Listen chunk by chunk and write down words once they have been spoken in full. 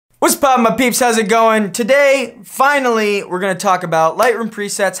What's poppin', my peeps? How's it going? Today, finally, we're gonna talk about Lightroom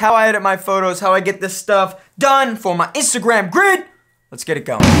presets, how I edit my photos, how I get this stuff done for my Instagram grid. Let's get it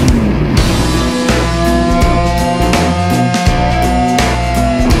going.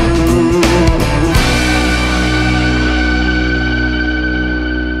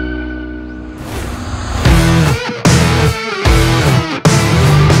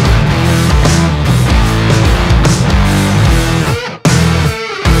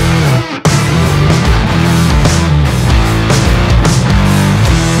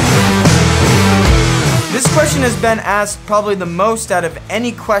 This question has been asked probably the most out of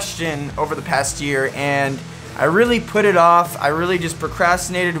any question over the past year, and I really put it off. I really just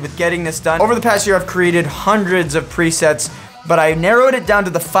procrastinated with getting this done. Over the past year, I've created hundreds of presets, but I narrowed it down to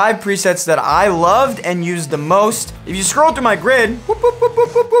the 5 presets that I loved and used the most. If you scroll through my grid,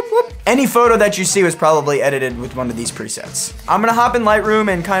 any photo that you see was probably edited with one of these presets. I'm gonna hop in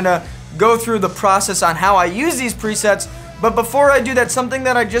Lightroom and kind of go through the process on how I use these presets. But before I do that, something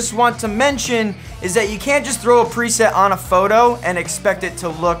that I just want to mention is that you can't just throw a preset on a photo and expect it to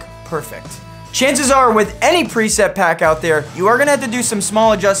look perfect. Chances are with any preset pack out there, you are gonna have to do some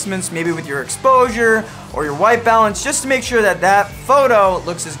small adjustments, maybe with your exposure or your white balance, just to make sure that that photo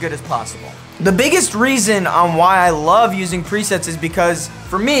looks as good as possible. The biggest reason on why I love using presets is because,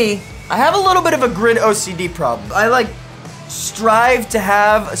 for me, I have a little bit of a grid OCD problem. I strive to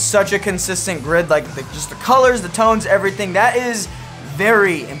have such a consistent grid, just the colors, the tones, everything. That is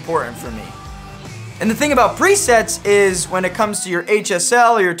very important for me. And the thing about presets is when it comes to your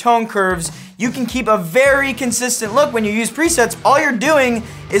HSL or your tone curves, you can keep a very consistent look. When you use presets, all you're doing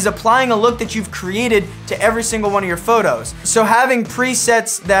is applying a look that you've created to every single one of your photos. So having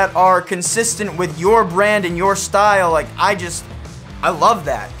presets that are consistent with your brand and your style, I love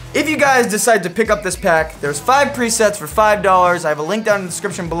that. If you guys decide to pick up this pack, there's 5 presets for $5. I have a link down in the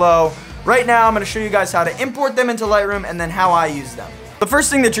description below. Right now, I'm gonna show you guys how to import them into Lightroom and then how I use them. The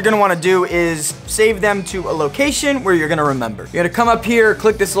first thing that you're gonna wanna do is save them to a location where you're gonna remember. You're gonna come up here,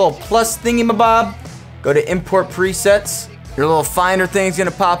 click this little plus thingy-mabob, go to import presets. Your little finder thing's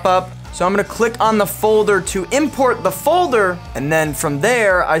gonna pop up. So I'm gonna click on the folder to import the folder, and then from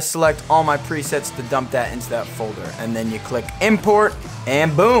there, I select all my presets to dump that into that folder. And then you click import,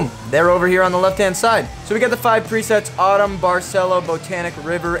 and boom, they're over here on the left-hand side. So we got the 5 presets: Autumn, Barcelo, Botanic,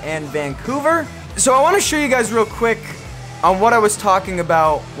 River, and Vancouver. So I wanna show you guys real quick on what I was talking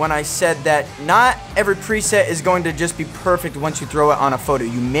about when I said that not every preset is going to just be perfect once you throw it on a photo.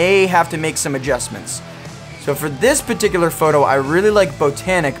 You may have to make some adjustments. So for this particular photo, I really like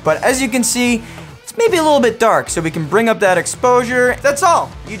Botanic, but as you can see, it's maybe a little bit dark, so we can bring up that exposure. That's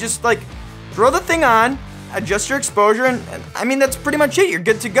all. You just throw the thing on, adjust your exposure, and I mean, that's pretty much it. You're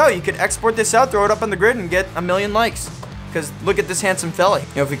good to go. You could export this out, throw it up on the grid, and get 1,000,000 likes. Because look at this handsome fella. You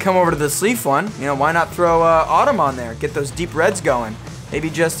know, if we come over to this leaf one, why not throw Autumn on there? Get those deep reds going. Maybe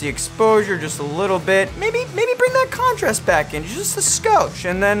just the exposure, just a little bit. Maybe bring that contrast back in, just a scotch,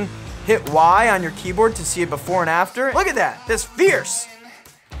 and then hit Y on your keyboard to see it before and after. Look at that, that's fierce.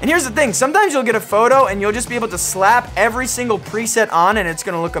 And here's the thing, sometimes you'll get a photo and you'll just be able to slap every single preset on and it's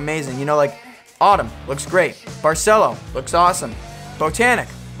gonna look amazing. Like Autumn, looks great. Barcelo, looks awesome. Botanic,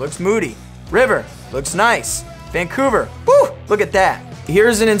 looks moody. River, looks nice. Vancouver, woo, look at that.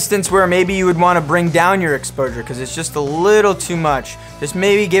 Here's an instance where maybe you would want to bring down your exposure because it's just a little too much. Just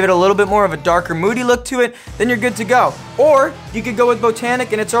maybe give it a little bit more of a darker, moody look to it, then you're good to go. Or you could go with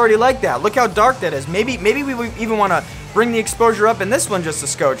Botanic and it's already like that. Look how dark that is. Maybe we would even want to bring the exposure up in this one just a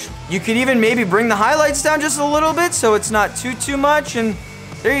scotch. You could even maybe bring the highlights down just a little bit so it's not too much, and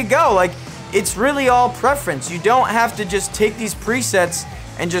there you go. It's really all preference. You don't have to just take these presets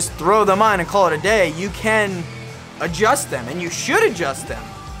and just throw them on and call it a day. You can adjust them, and you should adjust them.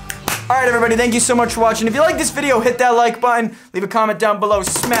 All right, everybody, thank you so much for watching. If you like this video, hit that like button, leave a comment down below,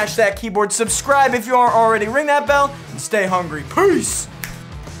 smash that keyboard, subscribe if you aren't already, ring that bell, and stay hungry. Peace!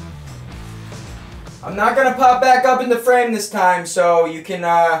 I'm not gonna pop back up in the frame this time, so you can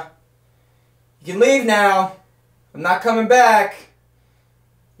leave now. I'm not coming back.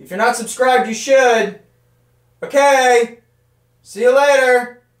 If you're not subscribed, you should. Okay, see you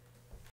later.